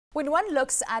When one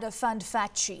looks at a fund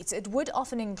fact sheet, it would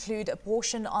often include a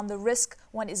portion on the risk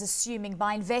one is assuming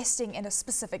by investing in a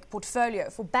specific portfolio.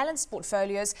 For balanced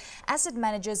portfolios, asset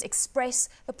managers express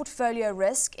the portfolio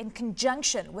risk in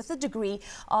conjunction with the degree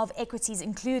of equities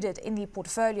included in the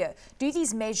portfolio. Do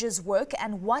these measures work,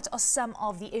 and what are some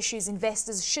of the issues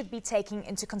investors should be taking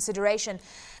into consideration?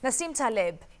 Nassim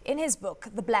Taleb, in his book,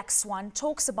 The Black Swan,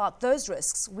 talks about those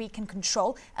risks we can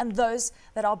control and those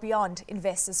that are beyond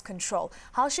investors' control.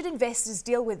 How should investors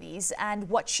deal with these, and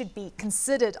what should be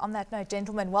considered? On that note,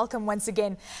 gentlemen, welcome once again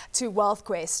to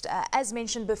WealthQuest. As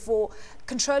mentioned before,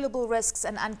 controllable risks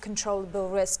and uncontrollable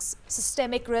risks,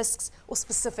 systemic risks or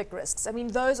specific risks. I mean,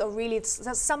 those are really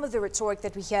some of the rhetoric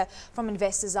that we hear from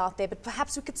investors out there, but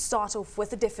perhaps we could start off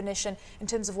with a definition in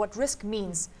terms of what risk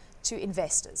means to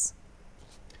investors.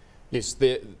 Yes,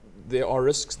 there are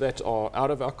risks that are out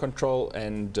of our control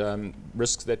and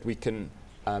risks that we can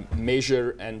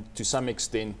measure and to some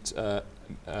extent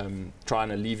try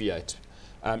and alleviate.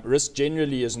 Risk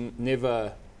generally is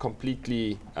never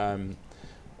completely,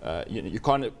 you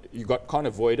can't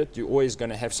avoid it. You're always going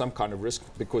to have some kind of risk,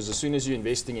 because as soon as you're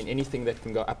investing in anything that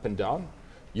can go up and down,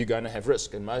 you're going to have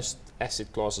risk, and most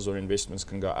asset classes or investments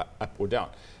can go up or down.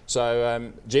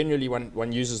 So generally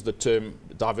one uses the term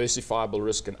diversifiable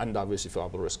risk and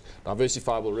undiversifiable risk.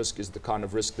 Diversifiable risk is the kind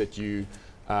of risk that you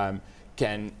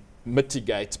can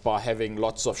mitigate by having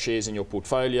lots of shares in your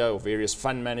portfolio or various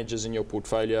fund managers in your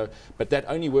portfolio, but that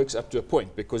only works up to a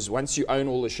point, because once you own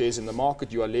all the shares in the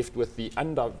market, you are left with the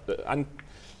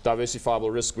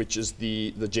undiversifiable risk, which is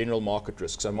the general market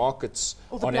risk. So markets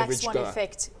on average go,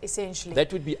 effect, essentially.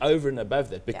 That would be over and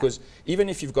above that, because even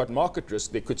if you've got market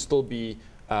risk, there could still be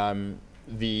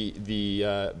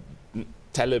the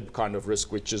Taleb kind of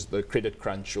risk, which is the credit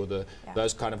crunch or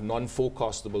those kind of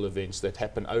non-forecastable events that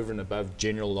happen over and above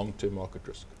general long-term market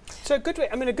risk. So a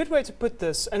good way to put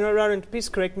this, and Roland, please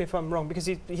correct me if I'm wrong, because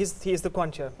he is the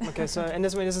quant here. Okay, so and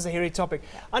this is a hairy topic.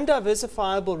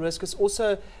 Undiversifiable risk is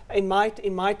also, in my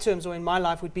terms or in my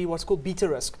life, would be what's called beta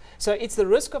risk. So it's the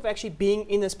risk of actually being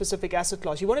in a specific asset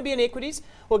class. You want to be in equities?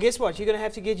 Well, guess what? You're going to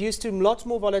have to get used to lots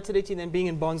more volatility than being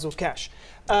in bonds or cash.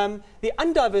 The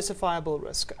undiversifiable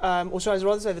risk, or should I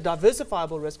rather say the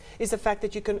diversifiable risk, is the fact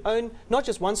that you can own not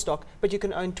just one stock, but you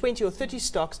can own 20 or 30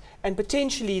 stocks, and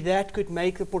potentially that could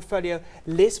make the portfolio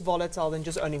less volatile than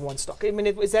just owning one stock. I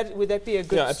mean, would that be a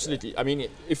good? Yeah, absolutely. I mean,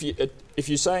 if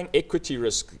you're saying equity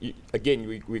risk,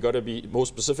 again, we got to be more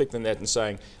specific than that and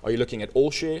saying, are you looking at all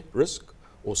share risk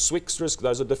or SWIX risk?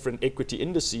 Those are different equity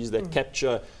indices that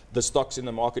capture the stocks in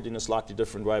the market in a slightly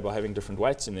different way by having different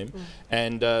weights in them.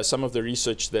 And some of the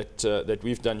research that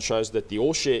we've done shows that the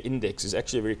all share index is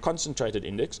actually a very concentrated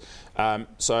index.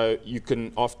 So you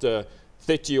can, after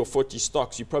 30 or 40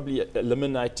 stocks, you probably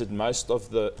eliminated most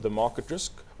of the market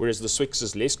risk, whereas the SWIX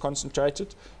is less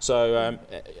concentrated. So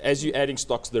as you're adding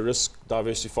stocks, the risk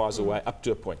diversifies away up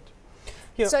to a point.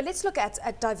 Yeah. So let's look at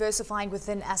diversifying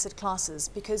within asset classes,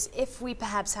 because if we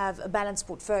perhaps have a balanced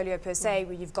portfolio per se,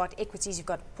 where you've got equities, you've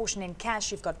got a portion in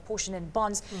cash, you've got a portion in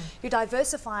bonds, you're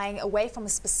diversifying away from a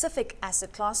specific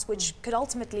asset class, which could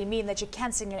ultimately mean that you're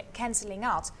cancelling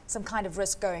out some kind of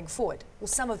risk going forward, or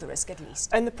some of the risk at least.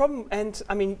 And the problem, and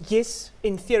I mean, yes,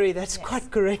 in theory that's quite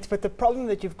correct, but the problem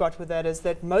that you've got with that is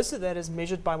that most of that is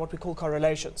measured by what we call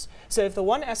correlations. So if the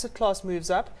one asset class moves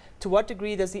up, to what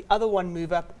degree does the other one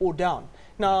move up or down?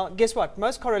 Now, guess what?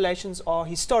 Most correlations are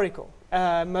historical.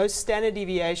 Most standard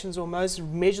deviations or most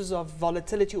measures of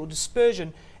volatility or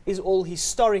dispersion is all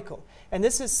historical. And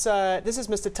this is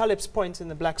Mr. Taleb's point in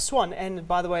The Black Swan. And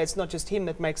by the way, it's not just him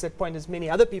that makes that point. There's many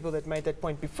other people that made that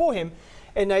point before him.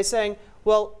 And they're saying,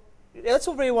 well, that's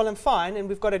all very well and fine, and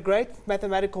we've got a great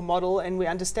mathematical model and we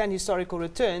understand historical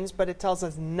returns, but it tells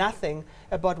us nothing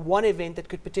about one event that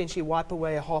could potentially wipe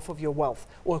away a half of your wealth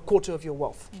or a quarter of your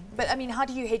wealth. But I mean, how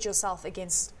do you hedge yourself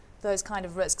against those kind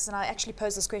of risks? And I actually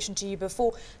posed this question to you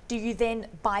before. Do you then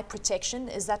buy protection?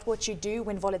 Is that what you do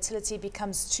when volatility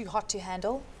becomes too hot to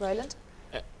handle, Roland?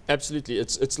 Absolutely.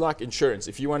 It's like insurance.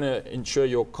 If you want to insure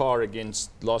your car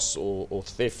against loss or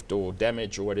theft or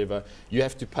damage or whatever, you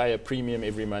have to pay a premium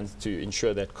every month to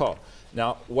insure that car.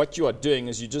 Now, what you are doing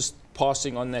is you're just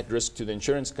passing on that risk to the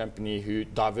insurance company, who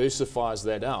diversifies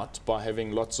that out by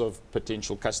having lots of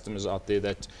potential customers out there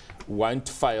that won't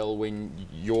fail when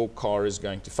your car is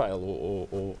going to fail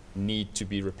or need to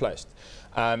be replaced.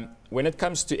 When it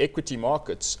comes to equity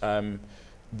markets,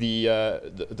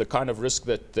 the kind of risk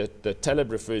that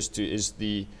Taleb refers to is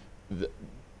the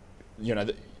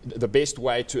best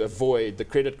way to avoid the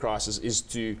credit crisis is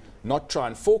to not try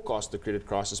and forecast the credit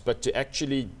crisis, but to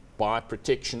actually buy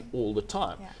protection all the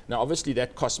time. Yeah. Now, obviously,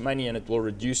 that costs money and it will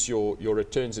reduce your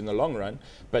returns in the long run.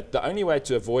 But the only way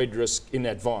to avoid risk in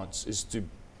advance is to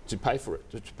pay for it,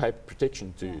 to pay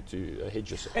protection, to hedge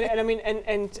yourself. And I mean,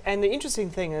 and the interesting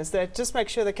thing is that just make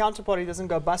sure the counterparty doesn't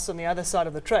go bust on the other side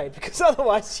of the trade, because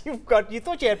otherwise you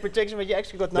thought you had protection, but you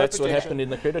actually got no That's protection. what happened in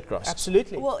the credit crisis.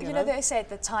 Absolutely. Well, you know, they say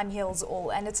that time heals all,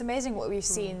 and it's amazing what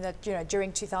we've seen that, you know,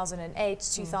 during 2008,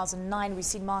 2009, we've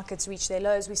seen markets reach their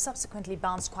lows. We've subsequently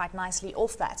bounced quite nicely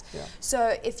off that. Yeah. So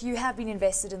if you have been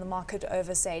invested in the market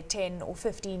over, say, 10 or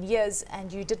 15 years and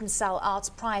you didn't sell out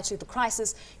prior to the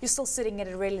crisis, you're still sitting at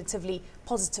a relatively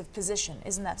positive position.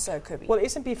 Isn't that so, Cobie? Well,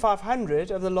 S&P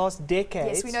 500 over the last decade.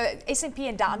 Yes, we know S&P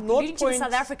and down, leading to the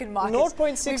South African market.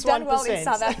 0.61%. We've done well in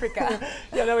South Africa.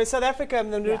 Yeah, no, in South Africa,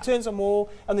 the returns are more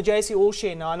on the JSE All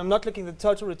Share now, and I'm not looking at the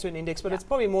total return index, but it's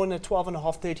probably more in the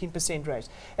 12.5%, 13% range.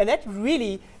 And that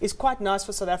really is quite nice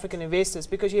for South African investors,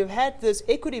 because you've had this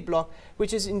equity block,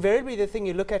 which is invariably the thing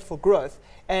you look at for growth,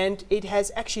 and it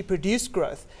has actually produced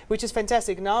growth, which is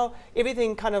fantastic. Now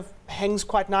everything kind of hangs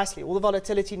quite nicely. All the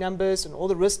volatility numbers and all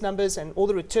the risk numbers and all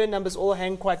the return numbers all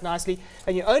hang quite nicely,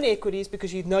 and you own equities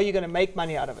because you know you're going to make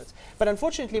money out of it. But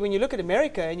unfortunately, when you look at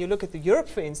America and you look at Europe,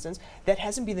 for instance, that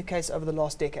hasn't been the case over the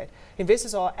last decade.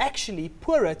 Investors are actually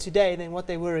poorer today than what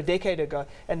they were a decade ago,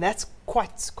 and that's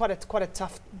quite a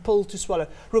tough pill to swallow,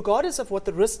 regardless of what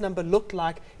the risk number looked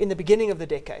like in the beginning of the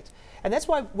decade. And that's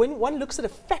why when one looks at a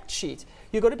fact sheet,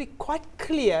 you've got to be quite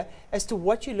clear as to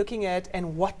what you're looking at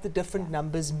and what the different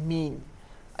numbers mean.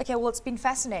 Okay, well, it's been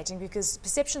fascinating because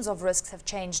perceptions of risks have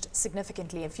changed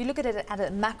significantly. If you look at it at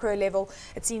a macro level,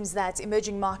 it seems that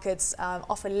emerging markets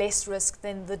offer less risk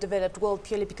than the developed world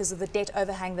purely because of the debt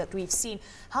overhang that we've seen.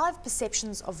 How have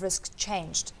perceptions of risk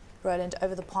changed, Roland,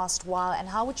 over the past while, and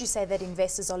how would you say that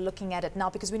investors are looking at it now?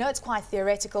 Because we know it's quite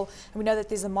theoretical, and we know that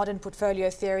there's a modern portfolio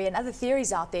theory and other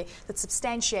theories out there that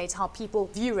substantiate how people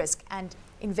view risk and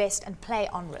invest and play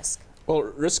on risk. Well,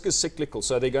 risk is cyclical,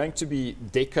 so there are going to be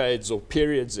decades or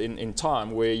periods in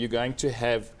time where you're going to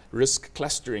have risk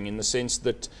clustering, in the sense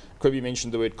that Cobie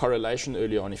mentioned the word correlation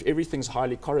earlier on. If everything's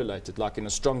highly correlated, like in a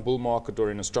strong bull market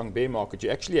or in a strong bear market, you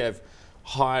actually have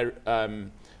high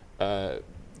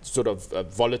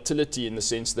volatility, in the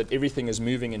sense that everything is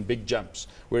moving in big jumps.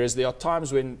 Whereas there are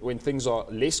times when things are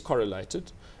less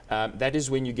correlated. That is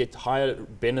when you get higher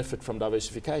benefit from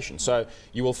diversification. So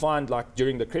you will find, like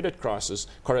during the credit crisis,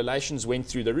 correlations went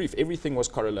through the roof. Everything was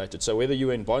correlated. So whether you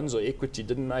were in bonds or equity,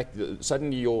 didn't make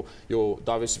suddenly your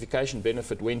diversification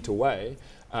benefit went away.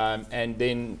 And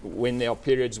then when there are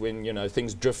periods when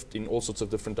things drift in all sorts of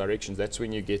different directions, that's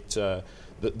when you get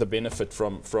the benefit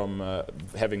from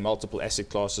having multiple asset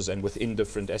classes, and within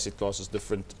different asset classes,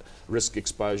 different risk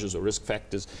exposures or risk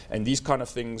factors. And these kind of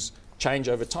things change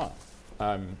over time.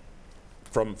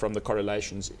 From the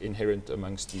correlations inherent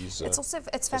amongst these.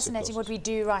 It's fascinating what we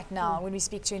do right now when we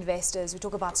speak to investors. We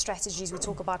talk about strategies. We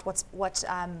talk about what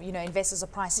investors are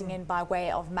pricing in by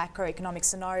way of macroeconomic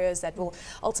scenarios that will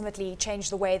ultimately change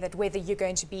the way that whether you're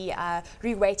going to be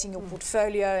reweighting your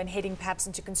portfolio and heading perhaps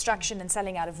into construction and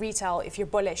selling out of retail if you're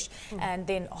bullish, and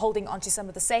then holding onto some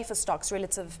of the safer stocks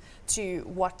relative to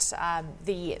what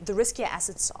the riskier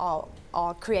assets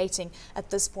are creating at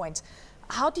this point.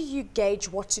 How do you gauge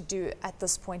what to do at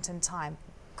this point in time,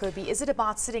 Cobie? Is it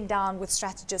about sitting down with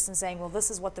strategists and saying, well,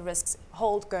 this is what the risks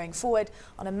hold going forward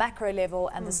on a macro level,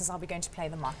 and this is how we're going to play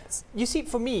the markets? You see,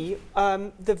 for me,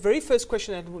 the very first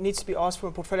question that needs to be asked from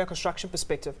a portfolio construction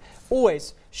perspective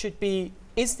always should be,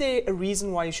 is there a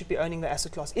reason why you should be owning the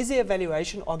asset class? Is there a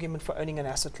valuation argument for owning an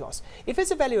asset class? If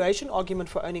there's a valuation argument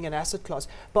for owning an asset class,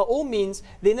 by all means,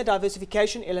 then the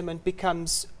diversification element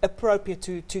becomes appropriate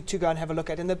to go and have a look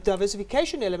at. And the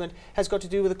diversification element has got to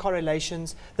do with the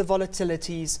correlations, the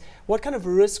volatilities, what kind of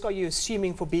risk are you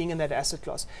assuming for being in that asset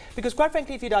class? Because quite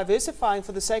frankly, if you're diversifying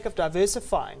for the sake of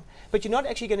diversifying, but you're not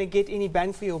actually going to get any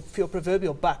bang for your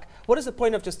proverbial buck, what is the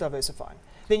point of just diversifying?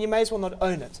 Then you may as well not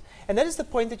own it. And that is the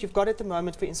point that you've got at the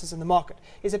moment, for instance, in the market,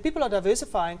 is that people are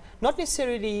diversifying, not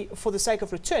necessarily for the sake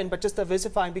of return, but just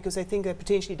diversifying because they think they're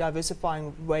potentially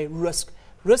diversifying away risk.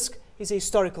 Risk is a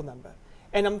historical number.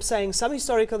 And I'm saying some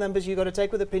historical numbers you've got to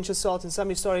take with a pinch of salt, and some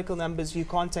historical numbers you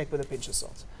can't take with a pinch of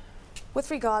salt.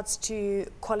 With regards to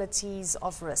qualities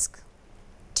of risk,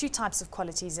 two types of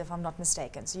qualities, if I'm not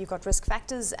mistaken. So you've got risk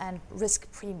factors and risk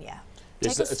premia.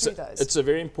 Yes, it's a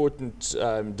very important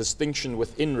distinction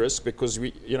within risk, because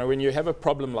when you have a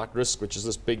problem like risk, which is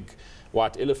this big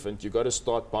white elephant, you've got to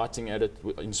start biting at it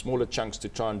in smaller chunks to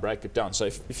try and break it down. So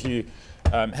if you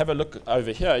have a look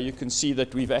over here, you can see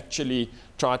that we've actually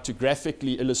tried to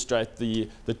graphically illustrate the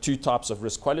two types of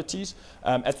risk qualities.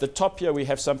 At the top here, we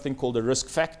have something called a risk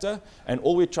factor, and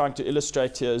all we're trying to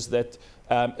illustrate here is that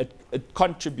it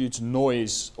contributes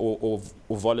noise or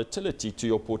volatility to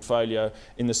your portfolio,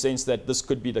 in the sense that this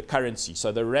could be the currency.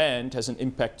 So the rand has an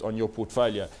impact on your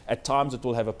portfolio. At times it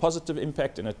will have a positive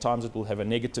impact, and at times it will have a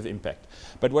negative impact.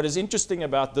 But what is interesting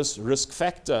about this risk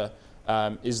factor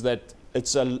is that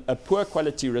it's a poor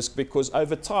quality risk, because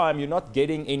over time you're not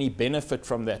getting any benefit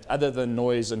from that other than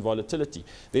noise and volatility.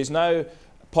 There's no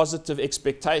positive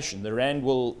expectation. The rand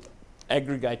will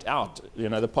aggregate out. You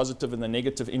know, the positive and the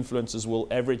negative influences will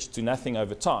average to nothing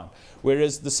over time.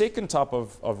 Whereas the second type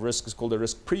of risk is called a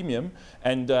risk premium,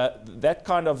 and that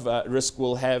kind of risk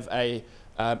will have a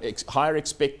higher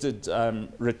expected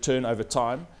return over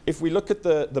time. If we look at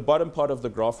the bottom part of the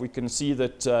graph, we can see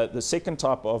that the second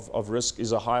type of risk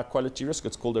is a higher quality risk.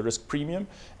 It's called a risk premium.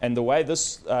 And the way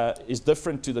this is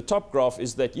different to the top graph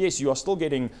is that, yes, you are still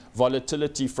getting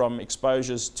volatility from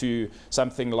exposures to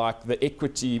something like the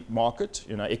equity market.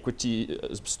 You know, equity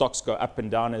stocks go up and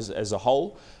down as a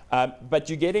whole. But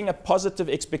you're getting a positive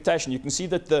expectation. You can see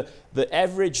that the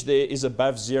average there is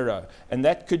above zero. And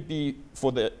that could be,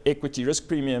 for the equity risk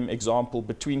premium example,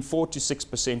 between 4 to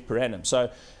 6% per annum. So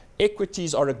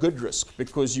equities are a good risk,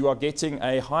 because you are getting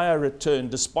a higher return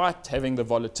despite having the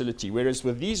volatility. Whereas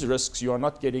with these risks, you are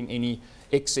not getting any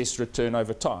excess return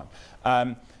over time.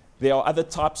 There are other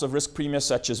types of risk premiums,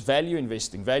 such as value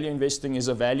investing. Value investing is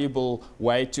a valuable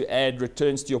way to add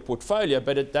returns to your portfolio,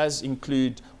 but it does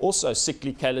include also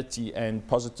cyclicality and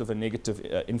positive and negative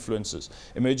influences.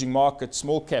 Emerging markets,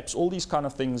 small caps, all these kind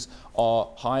of things are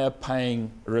higher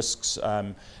paying risks.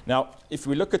 Now, if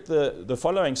we look at the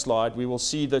following slide, we will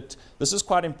see that this is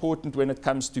quite important when it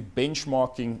comes to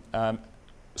benchmarking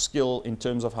skill in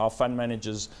terms of how fund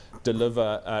managers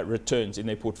deliver returns in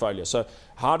their portfolio. So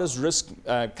how does risk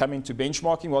come into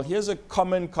benchmarking? Well, here's a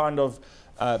common kind of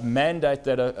mandate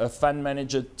that a fund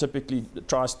manager typically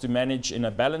tries to manage in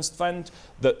a balanced fund.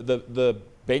 The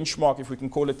benchmark, if we can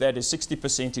call it that, is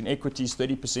 60% in equities,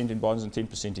 30% in bonds, and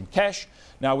 10% in cash.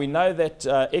 Now, we know that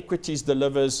equities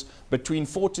delivers between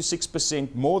 4 to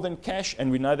 6% more than cash, and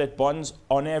we know that bonds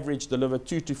on average deliver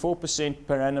 2 to 4%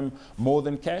 per annum more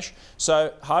than cash.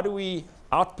 So how do we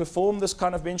outperform this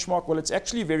kind of benchmark? Well, it's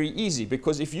actually very easy,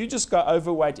 because if you just go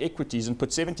overweight equities and put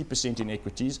 70% in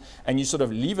equities and you sort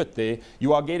of leave it there,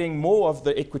 you are getting more of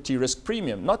the equity risk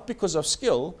premium, not because of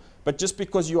skill, but just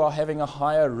because you are having a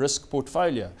higher risk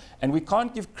portfolio. And we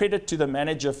can't give credit to the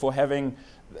manager for having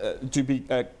to be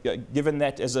given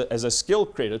that as a skill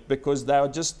credit, because they are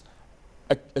just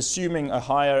assuming a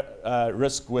higher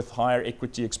risk with higher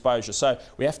equity exposure. So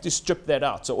we have to strip that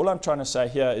out. So all I'm trying to say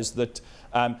here is that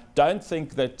don't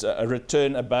think that a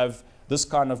return above this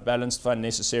kind of balanced fund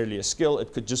necessarily a skill.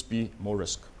 It could just be more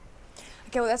risk.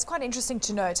 Okay, well, that's quite interesting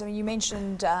to note. I mean, you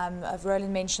mentioned,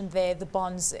 Roland mentioned there, the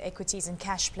bonds, equities and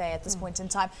cash play at this point in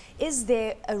time. Is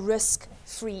there a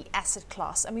risk-free asset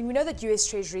class? I mean, we know that US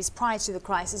Treasuries prior to the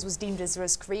crisis was deemed as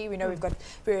risk-free. We know we've got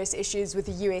various issues with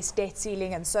the US debt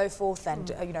ceiling and so forth,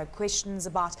 and you know, questions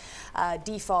about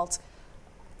default.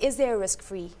 Is there a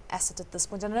risk-free asset at this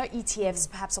point? And I know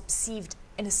ETFs perhaps are perceived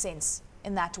in a sense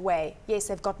in that way. Yes,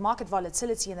 they've got market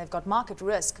volatility and they've got market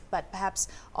risk, but perhaps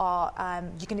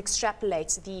you can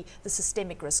extrapolate the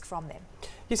systemic risk from them.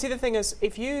 You see, the thing is,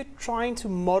 if you're trying to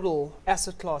model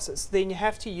asset classes, then you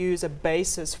have to use a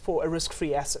basis for a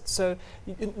risk-free asset. So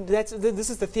this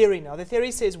is the theory now. The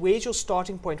theory says, where's your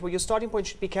starting point? Well, your starting point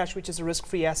should be cash, which is a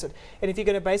risk-free asset. And if you're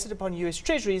going to base it upon US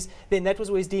Treasuries, then that was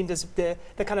always deemed as the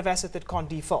kind of asset that can't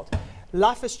default.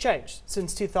 Life has changed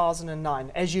since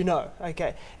 2009, as you know,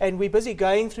 okay? And we're busy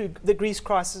going through the Greek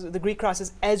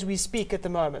crisis as we speak at the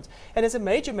moment. And it's a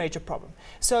major, major problem.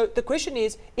 So the question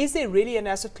is there really an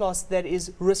asset class that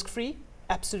is risk-free?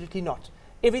 Absolutely not.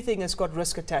 Everything has got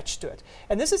risk attached to it.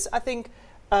 And this is, I think,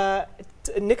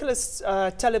 Nicholas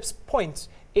Taleb's point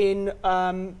in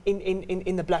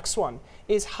the Black Swan,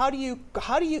 is how do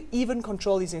you even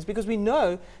control these things? Because we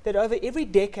know that over every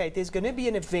decade there's going to be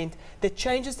an event that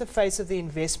changes the face of the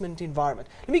investment environment.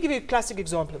 Let me give you a classic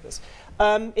example of this.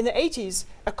 In the 80s,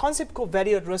 a concept called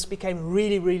value at risk became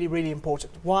really, really, really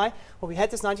important. Why? Well, we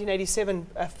had this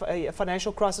 1987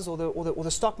 financial crisis, or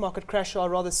the stock market crash, I'll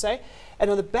rather say.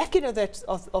 And on the back end of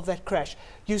that crash,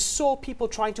 you saw people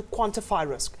trying to quantify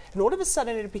risk. And all of a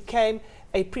sudden, it became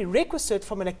a prerequisite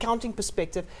from an accounting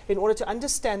perspective in order to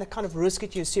understand the kind of risk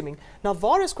that you're assuming. Now,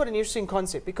 VaR is quite an interesting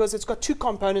concept because it's got two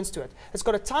components to it. It's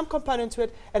got a time component to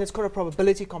it, and it's got a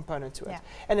probability component to it. Yeah.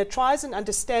 And it tries and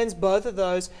understands both of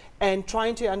those and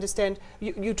trying to understand,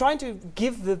 you're trying to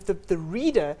give the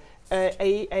reader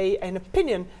an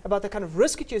opinion about the kind of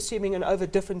risk that you're assuming and over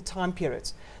different time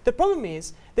periods. The problem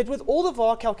is that with all the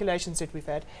VAR calculations that we've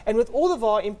had and with all the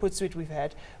VAR inputs that we've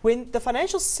had, when the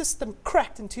financial system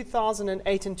cracked in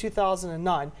 2008 and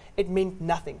 2009, it meant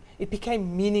nothing. It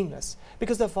became meaningless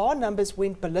because the VAR numbers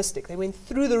went ballistic. They went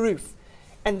through the roof.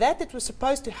 And that was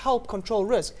supposed to help control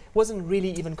risk wasn't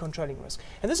really even controlling risk.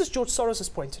 And this is George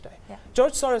Soros' point today. Yeah.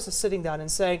 George Soros is sitting down and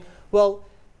saying, well,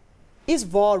 is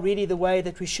VAR really the way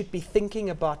that we should be thinking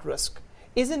about risk?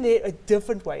 Isn't there a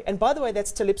different way? And by the way,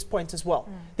 that's Talib's point as well.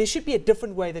 There should be a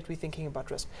different way that we're thinking about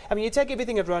risk. I mean, you take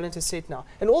everything that Roland has said now,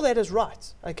 and all that is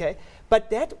right, okay? But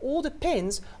that all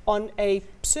depends on a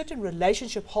certain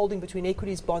relationship holding between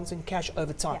equities, bonds, and cash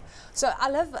over time. Yeah. So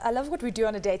I love what we do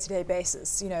on a day-to-day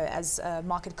basis. You know, as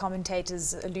market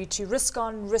commentators allude to, risk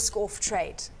on, risk off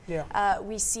trade. Yeah.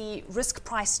 We see risk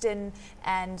priced in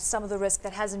and some of the risk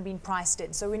that hasn't been priced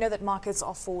in. So we know that markets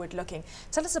are forward-looking.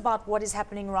 Tell us about what is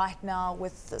happening right now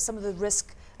with some of the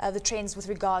risk, the trends with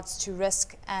regards to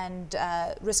risk and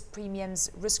risk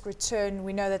premiums, risk return.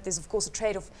 We know that there's, of course, a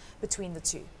trade-off between the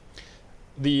two.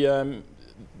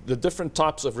 The different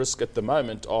types of risk at the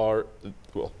moment are,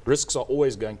 well, risks are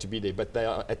always going to be there, but they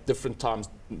are at different times,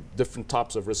 different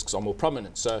types of risks are more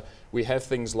prominent. So we have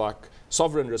things like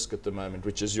sovereign risk at the moment,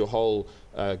 which is your whole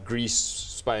Greece,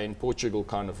 Spain, Portugal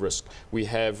kind of risk. We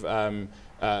have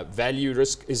value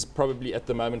risk is probably at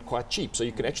the moment quite cheap. So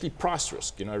you can actually price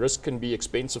risk. You know, risk can be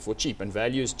expensive or cheap, and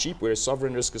value is cheap, whereas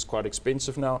sovereign risk is quite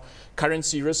expensive now.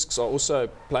 Currency risks are also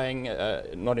playing,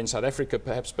 not in South Africa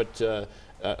perhaps, but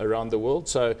around the world.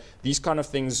 So these kind of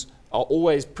things are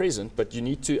always present, but you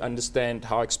need to understand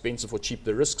how expensive or cheap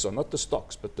the risks are, not the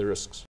stocks, but the risks.